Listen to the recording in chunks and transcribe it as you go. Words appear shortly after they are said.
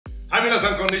Hi, 皆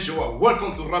さんこんにちは。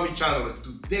Welcome to Rami channel.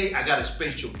 Today I got a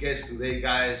special guest today,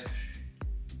 guys.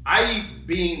 I've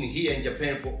been here in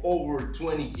Japan for over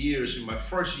 20 years. In my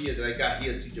first year that I got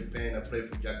here to Japan, I played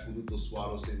for Yakuruto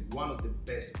Swallows, and one of the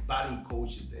best batting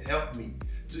coaches that helped me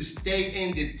to stay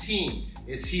in the team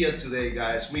is here today,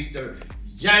 guys, Mr.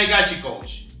 八重樫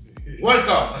coach.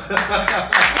 Welcome.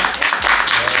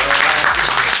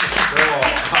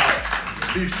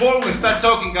 Before we start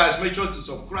talking, guys, make sure to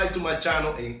subscribe to my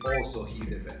channel and also hit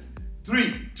the bell.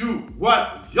 3, 2,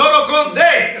 1,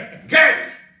 Yorokonde!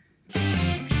 Get!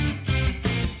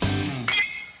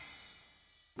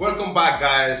 Welcome back,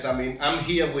 guys. I'm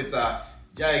here with Yae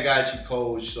Gachi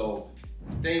coach, so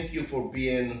thank you for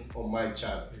being on my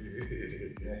channel.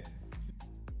 Yeah.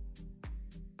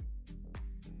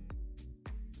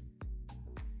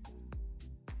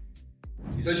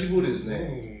 久しぶりです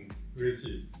ね。嬉し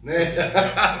い。ね。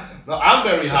No, I'm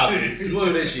very happy. すご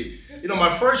い嬉しい。You know, my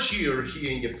first year here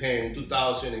in Japan,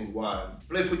 2001,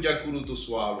 played for Yakuruto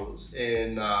Swallows,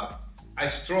 and I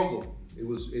struggled. It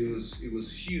was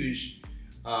huge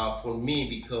for me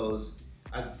because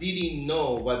I didn't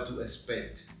know what to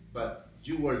expect. But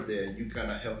you were there. You kind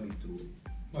of helped me through it.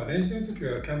 まあ練習の時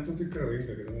はキャンプの時からはいいん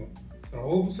だけども、その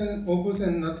オープン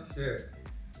戦になってきて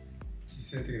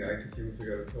実践的に相手チームと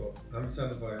やると、ラミちゃん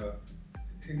の場合は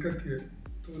変化球、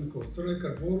特にこうストライクか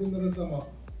らボールになる球を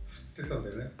振ってたん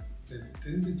だよね。で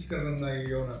全然力のない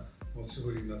ようなもう素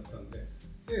振りになったんで、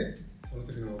その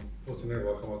時のボス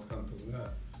の若松監督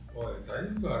が「おい大丈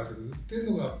夫かあれで打ってん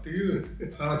のか?」ってい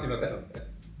う話になったんで、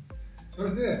そ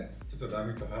れでちょっとラ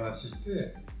ミと話し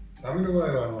て、ラミの場合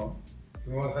は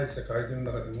今まで入った怪人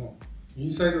の中でもイ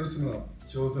ンサイド打つのが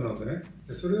上手なんでね。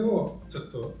でそれをちょっ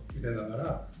と見てなが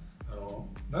ら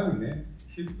ラミね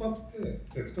引っ張って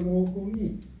レフトの方向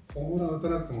にホームラン打た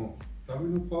なくてもラ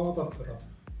ミのパワーだったら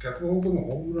逆方向の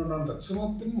ホームランなんだ詰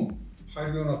まっても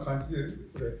入るような感じで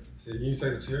インサ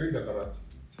イド強いんだから、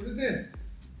それで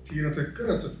T の時か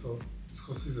らちょっと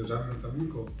少しずつラミのために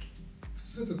こう普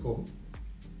通だとこ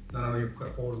う斜め横か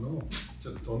ら放るのをち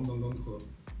ょっとどんどんこう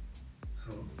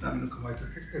ラミの構えて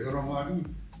へその前に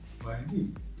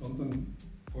どんどん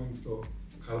ポイントを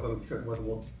体の近くまで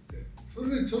持っていって、そ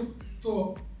れでちょっ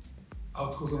とア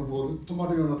ウトコースのボール止ま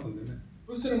るようになったんだよね。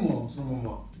そしたらもうその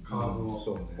ままカーブも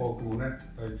フォークもね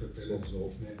大丈夫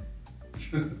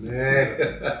でね。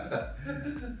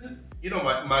You know,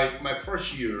 my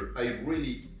first year, I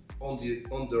really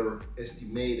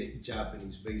underestimated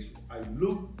Japanese baseball. I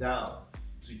looked down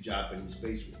to Japanese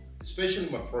baseball, especially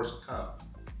my first camp.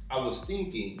 I was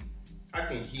thinking I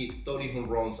can hit 30 home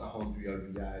runs,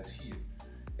 100 RBIs here,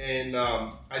 and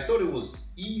I thought it was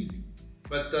easy.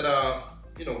 But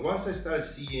you know, once I started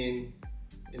seeing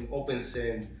an open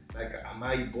send like a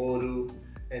Amai Boru,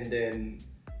 and then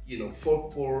you know,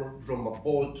 forkball from a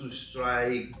ball to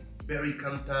strike, very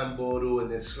kantan Boru, and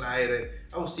then slider,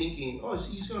 I was thinking, oh,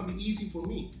 it's gonna be easy for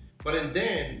me. But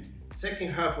then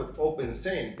second half with open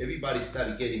send, everybody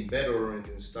started getting better and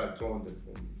then started throwing them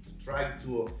from strike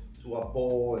to a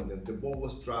ball, and then the ball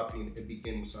was dropping. It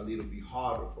became a little bit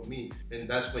harder for me, and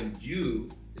that's when you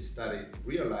started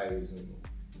realizing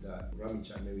that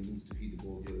Ravi-chan maybe needs to hit the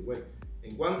ball the other way.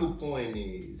 And one good point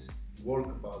is work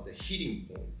about the hitting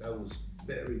point. That was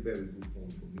very good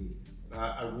point for me.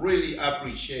 I really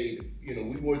appreciate, you know,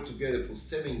 we worked together for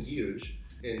 7 years,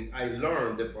 and I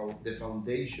learned the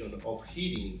foundation of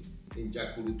hitting in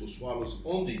Yakuruto Swallows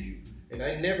under you. And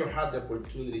I never had the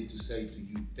opportunity to say to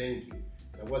you, thank you.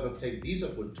 And I want to take this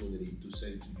opportunity to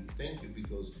say to you, thank you,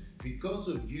 because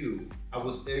of you, I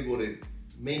was able to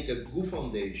make a good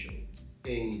foundation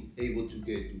and able to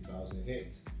get 2,000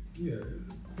 hits. いや、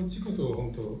こっちこそ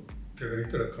本当逆に言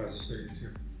ったら感謝したいです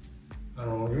よ。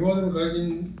今までの外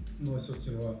人の人って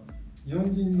いうのは日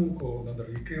本人のこうなんだ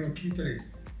ろう意見を聞いたり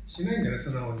しないんだよね、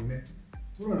素直にね。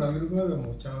ところがラミの場合は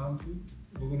もうちゃんと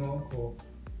僕のこう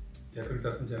役に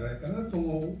立つんじゃないかなと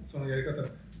思うそのやり方に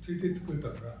ついていってくれた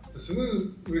からすご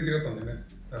い嬉しかったんだよね。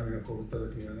ラミがこう打った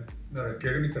時にはね。だから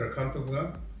逆に言ったら監督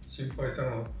が心配した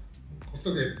のをほっ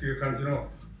とけっていう感じの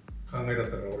考えだっ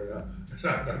たから俺が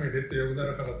ラミ出てよくな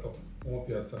るからと思っ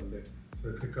てやってたんで、そ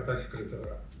れ結果出してくれたか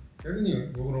ら逆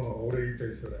に僕の方が俺言いたい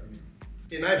ですよ、ラミ。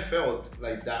And I felt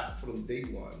like that from day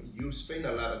one. You spent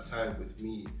a lot of time with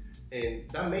me, and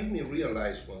that made me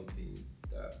realize one thing,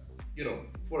 that, you know,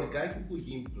 for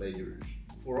Gaikokujin players,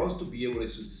 for us to be able to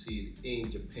succeed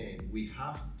in Japan, we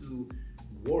have to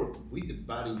work with the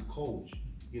batting coach.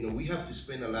 You know, we have to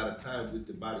spend a lot of time with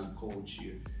the batting coach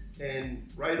here. And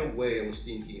right away I was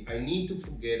thinking, I need to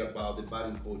forget about the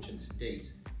batting coach in the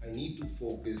States. I need to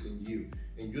focus on you.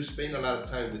 And you spend a lot of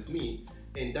time with me,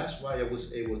 and that's why I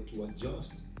was able to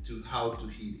adjust to how to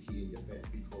hit here in Japan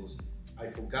because I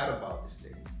forgot about the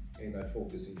States and I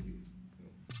focus in you.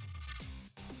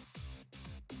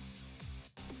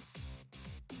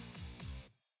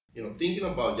 Thinking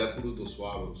about Yakuruto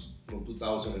Swallows from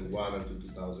 2001 until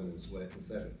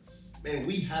 2007, man,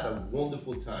 we had a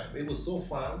wonderful time. It was so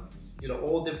fun.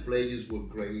 All the players were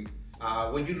great.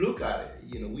 When you look at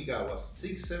it, we got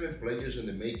 6, 7 players in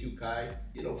the Meikyu Kai.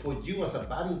 For you as a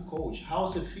batting coach,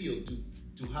 how's it feel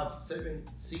to have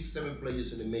 6, 7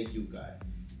 players in the Meikyu Kai?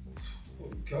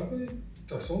 逆に言っ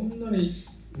たらそんなに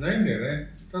ないんだよね。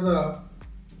ただ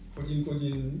個人個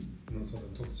人のその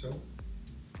特徴を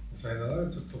抑えながら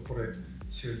ちょっとこれ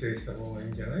修正した方がい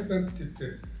いんじゃないかって言って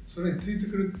それについて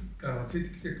き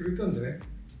てくれたんでね。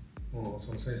もう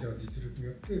その選手の実力に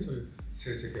よってそういう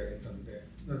成績が出たんで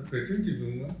別に自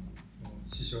分がその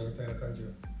師匠みたいな感じは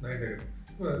ないんだけど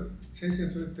これ選手が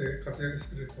そうやって活躍し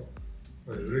てくれると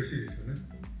これ嬉しいですよね。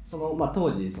当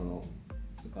時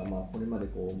とかこれまで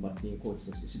バッティングコー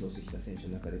チとして指導してきた選手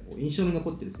の中で印象に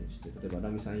残っている選手って例えばラ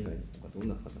ミさん以外に他どん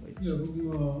な方がいらっしゃる？僕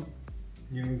は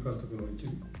二軍監督の一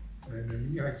に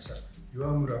入った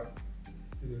岩村ラ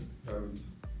ミ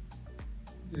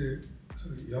でそ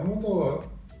れ山田は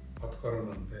後から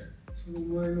なんでその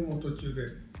前のも途中で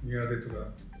宮出とか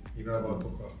稲葉と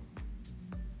か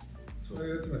そう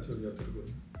いうやつがちょうどやってる頃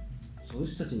その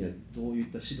人たちにはどうい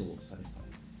った指導をされ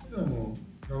た？いやも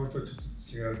うラムとちょっ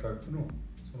と違うタイプの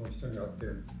その人に会って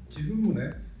自分も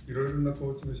ねいろいろなコ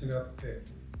ーチの人に会って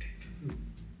結局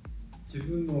自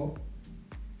分の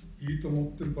いいと思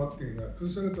ってるバッティングが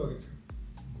崩されたわけですよ。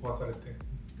壊されてで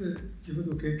自分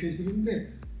でも経験してるんで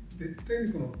絶対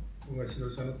に僕が指導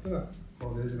者になったらこ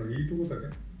の選手のいいところだ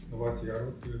け伸ばしてやろう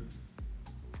っていう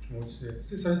気持ちで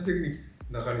最終的に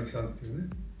中西さんっていうね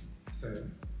人に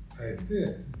会えて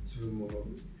自分も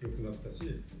良くなったし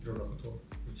いろんなことを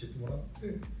教えてもらって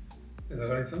で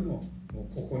中西さんもも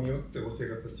うここによって教え方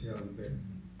違うんで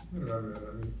ラミは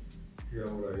ラミ岩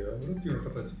村っていうような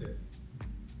形でい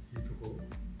いとこ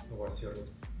伸ばしてやろ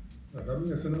うとラミ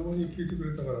が素直に聞いてく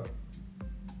れたから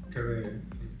逆に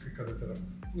結果出たから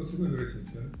僕はすごい嬉しいんで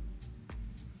すよね。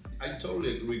I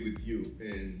totally agree with you,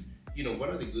 and one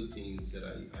of the good things that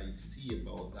I see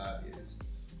about that is,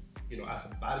 as a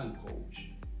batting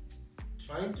coach,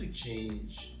 trying to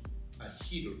change a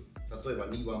hitter, 例えば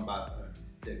2番バ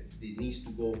ッター that needs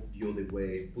to go the other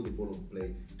way, put the ball on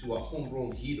play, to a home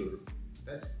run hitter.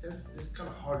 That's kind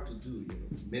of hard to do,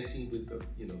 messing with the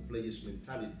player's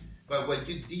mentality. But what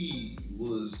you did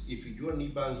was, if you're an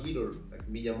Iban hitter like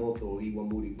Miyamoto or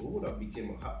Iwamuri, who would have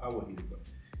become a power hitter, but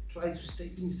try to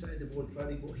stay inside the ball, try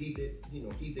to go hit it,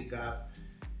 hit the gap,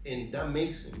 and that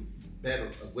makes him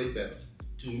better, way better.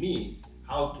 To me,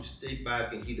 how to stay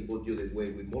back and hit the ball the other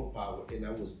way with more power, and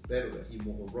I was better at hitting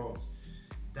more home runs.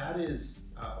 That is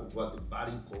what the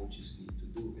batting coaches need to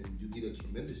do, and you did a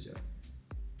tremendous job.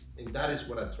 And that is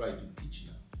what I try to teach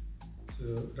now.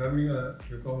 ラミが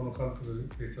横浜の監督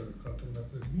でベイスターズの監督になった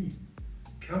時に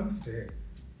キャンプで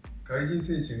外人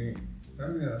選手にラ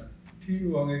ミがティ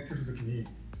ーを上げてる時に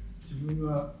自分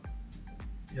が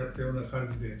やったような感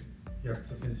じでやった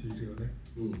選手いるよね。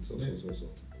そう。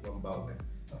ワンバウン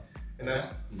ド。や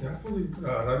っぱり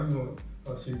ラミの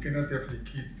真剣になってやっぱり聞い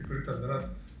ててくれたんだな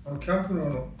とキャンプ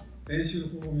の練習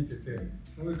法を見てて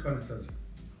すごい感じたんですよ。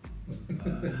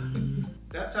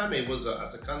That time it was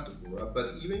as a kantoku,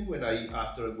 but even when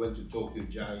after I went to Tokyo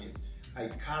Giants, I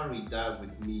carried that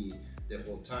with me the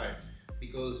whole time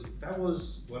because that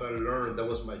was what I learned. That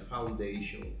was my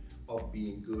foundation of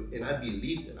being good, and I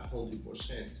believed it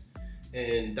 100%.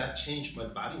 And that changed my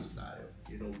batting style.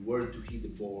 Where to hit the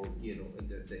ball, and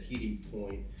the hitting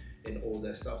point, and all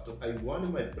that stuff. So I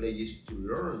wanted my players to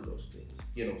learn those things.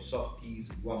 Softies,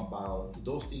 one bound,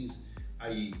 those things.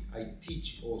 I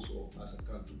teach also as a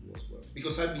kantoku as well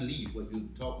because I believe what you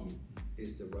taught me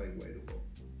is the right way to go.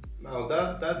 Now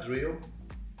that drill,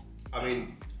 I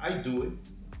mean, I do it,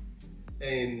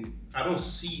 and I don't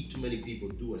see too many people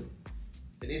doing it.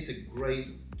 And it's a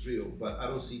great drill, but I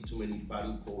don't see too many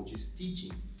batting coaches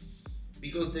teaching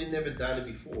because they never done it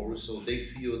before, so they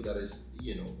feel that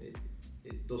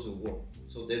it doesn't work,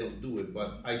 so they don't do it.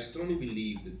 But I strongly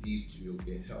believe that this drill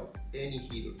can help any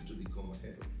hitter to become a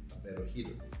better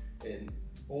hitter, and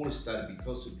all started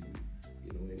because of you,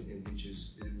 and it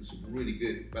was really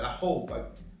good. But I hope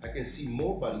I can see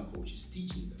more batting coaches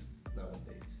teaching them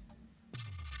nowadays.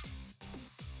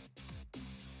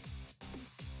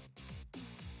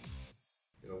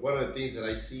 One of the things that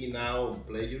I see now in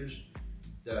players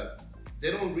that they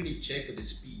don't really check the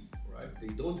speed, right? They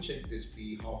don't check the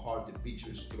speed, how hard the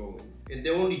pitcher is throwing, and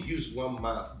they only use one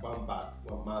model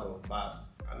bat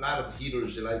a lot of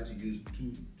hitters, they like to use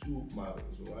two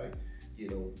models, right? You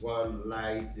know, one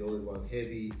light, the other one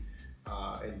heavy.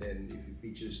 And then if the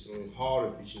pitcher is throwing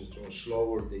hard, if the pitcher is throwing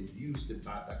slower, they use the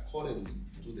bat accordingly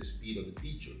to the speed of the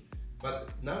pitcher. But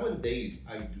nowadays,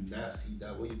 I do not see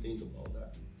that. What do you think about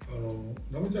that?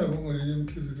 ラミちゃんは僕がユニフォー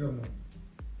ム着るときはもう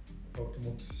バット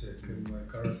持ってきて、前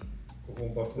からここ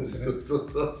もバット持ってね、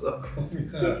こう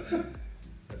見たら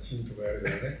芯とかやるか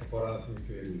らね、バランス見て、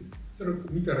それを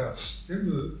見たら全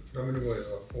部ラメの場合は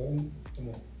こうと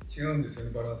も違うんですよ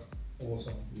ね、バランス、重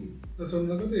さも。そ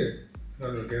の中でラ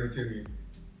メのゲーム中に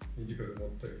短く持っ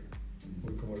たり、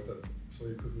追い込まれたり、そう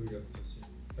いう工夫やってたし、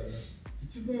だから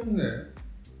一番ね、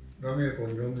ラメがこの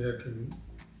日本の野球に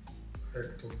早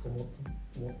く飛び込もう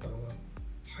と思ったのが、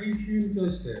配球に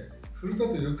対して古田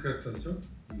とよくやってたんでしょ、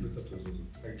古田と配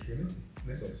球ね。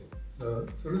だから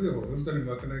それでも古田に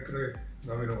負けないくらい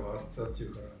ラメの方があったってい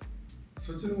うから、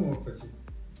そっちの方もやっぱりそ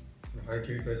の配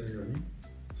球に対するように、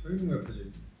そういうのもやっぱ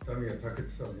りラメがたけ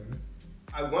てたんだよね。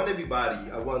I want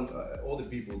everybody, I want all the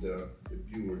people there, the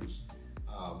viewers,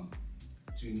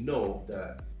 to know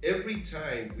that every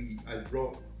time I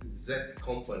brought Z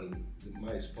Company,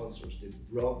 my sponsors, they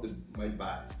brought my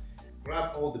bats,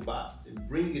 grab all the bats and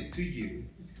bring it to you,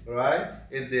 right?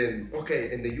 And then,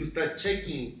 okay, and then you start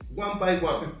checking one by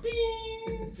one.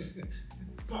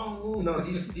 No,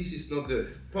 this is not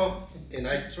good. And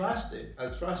I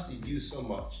trusted you so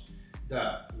much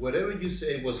that whatever you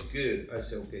say was good, I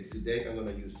said, okay, today I'm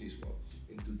gonna use this one.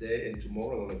 And today and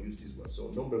tomorrow I'm gonna use this one.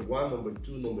 So number 1, number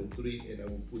 2, number 3, and I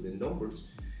will put the numbers.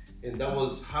 And that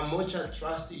was how much I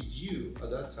trusted you at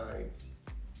that time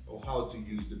on how to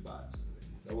use the bats.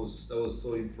 That was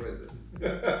so impressive.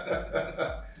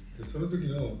 その時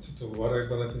のちょっと笑い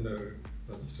話になる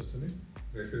一つね、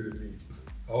やってる時に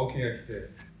青木が来て、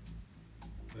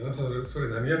それ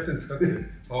何やってんですかって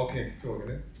青木が聞くわけ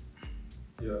ね。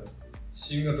いや、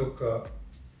芯がどっか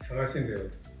探してんだよっ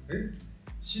て。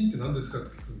芯って何ですかって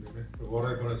聞くんだよね。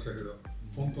笑い話だけど、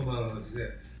本当の話で。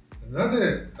な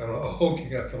ぜ青木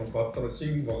がそのバットの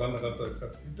芯分かんなかったですか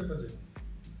って言ってたし、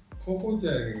高校時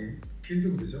代に金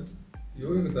属でしょ、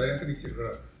ようやく大学に来てるか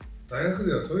ら、大学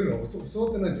ではそういうのを教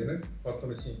わってないんだよね、バット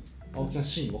の芯。青木さん、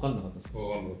芯分かんなかったですか？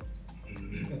分かんなかっ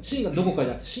た。芯がどこか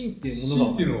じゃなくて、芯っていうも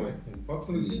のが。芯っていうのは、バッ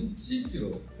トの芯っていう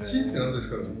のは、芯って何です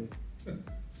かね。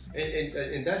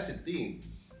And that's the thing,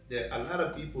 that a lot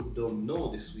of people don't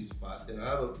know the sweet spot, and a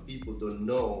lot of people don't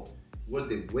know what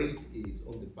the weight is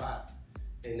on the bat.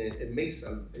 And it makes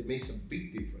a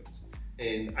big difference.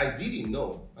 And I didn't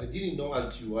know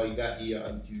until I got here,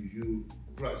 until you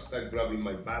start grabbing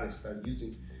my bat and start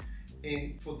using.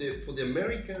 And for the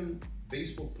American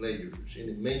baseball players and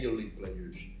the major league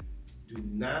players, do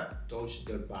not touch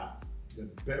their bats. They're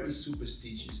very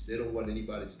superstitious. They don't want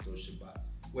anybody to touch the bats.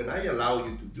 When I allow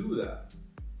you to do that,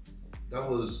 that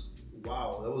was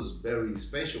very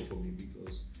special for me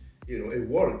because, you know, it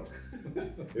worked.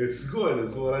 It's good,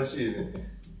 it's what I see.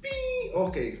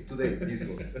 Okay, today, this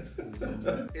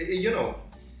one. You know,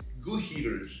 good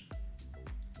hitters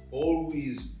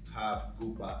always have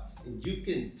good bats. And you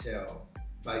can tell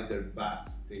by their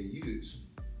bats they use.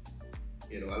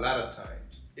 You know, a lot of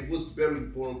times. It was very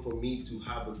important for me to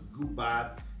have a good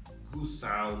bat, good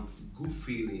sound, good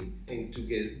feeling, and to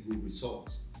get good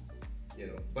results. You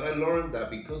know, but I learned that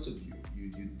because of you.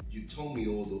 You told me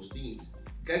all those things.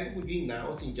 Gaikokujin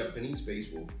now in Japanese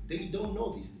baseball, they don't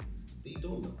know these things. They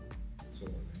don't know. そう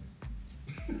だ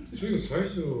ね。それが最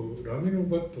初、ラミの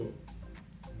バット、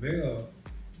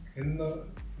変な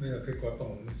目が結構あった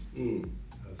もんね。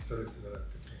ストレスじゃなく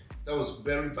て。That was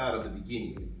very bad at the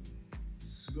beginning.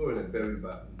 Scoring it very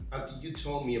bad. After you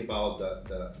told me about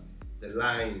the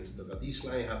lines, this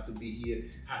line have to be here,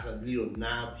 has a little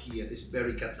knob here, it's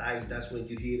very katai, that's when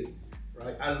you hit it,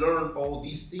 right? I learned all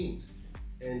these things.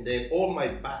 And then all my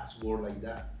bats were like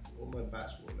that.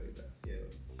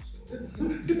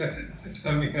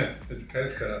ラミが返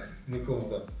すから向こうも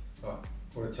さ、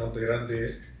これちゃんと選ん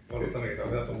で渡さなきゃダ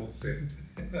メだと思って。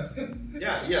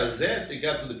Yeah, then they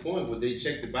got to the point where they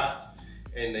checked the bats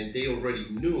and then they already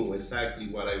knew exactly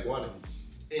what I wanted.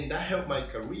 And that helped my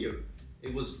career.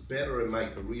 It was better in my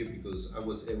career because I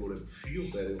was able to feel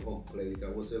better in home plate. I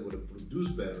was able to produce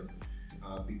better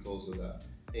because of that.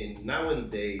 And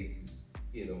nowadays,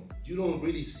 you know, you don't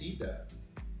really see that.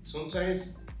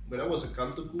 Sometimes when I was a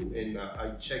Kantoku and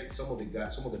I checked some of the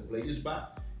players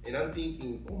back, and I'm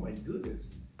thinking, oh my goodness,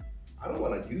 I don't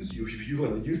want to use you if you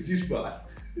want to use this bat.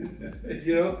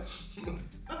 You know,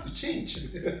 I have to change.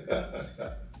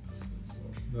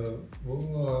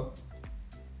 僕が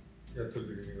やってる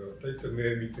時には大体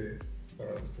目見てバ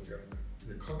ランスとかやる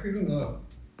ね。で、かけるが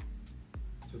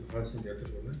ちょっと阪神でやって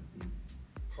るからね。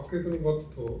掛布のバ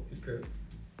ットを一回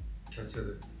キャッチャ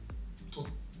ーで取っ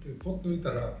てポッと見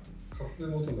たらかつて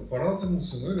の元のバランスも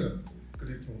すごいのよ。グ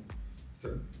リップも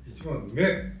一番目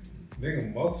が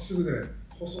まっすぐでね、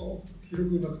細く広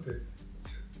くなくて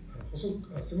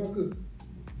狭く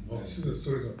まっすぐス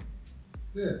トレート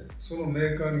で、そのメ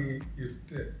ーカーに言っ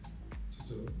て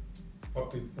ちょっとバッ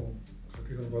ト1本掛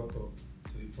布のバット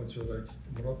1本ちょうだいって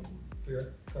言ってもらってやっ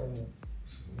たらもう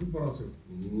すごいバランスよ。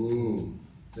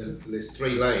The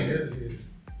straight line.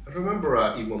 I remember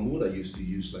Iwamura used to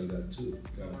use like that too.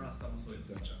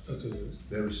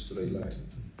 Very straight line.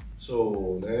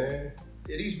 So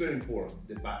it is very important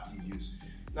the bat you use.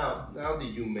 Now that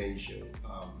you mentioned,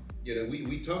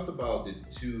 we talked about the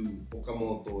two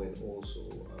Okamoto and also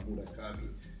Murakami,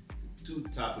 the two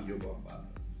type of Yoban batter.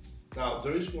 Now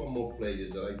there is one more player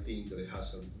that I think that it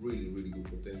has a really good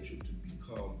potential to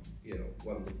become,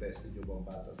 one of the best Yoban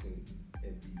batters in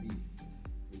MPB,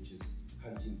 which is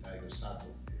Hanshin Tiger Sato.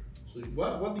 So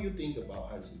what do you think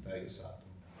about Hanshin Tiger Sato?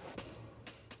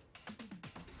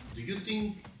 Do you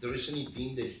think there is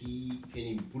anything that he can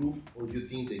improve, or do you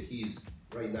think that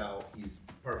right now he's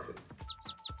perfect?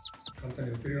 簡単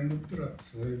に打てるようになったら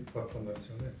すごいバッターになるんで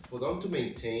すよね。For them to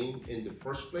maintain in the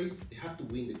first place, they have to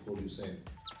win the Koryusen.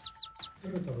 だ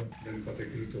から多分連覇で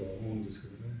きるとは思うんです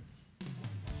けどね。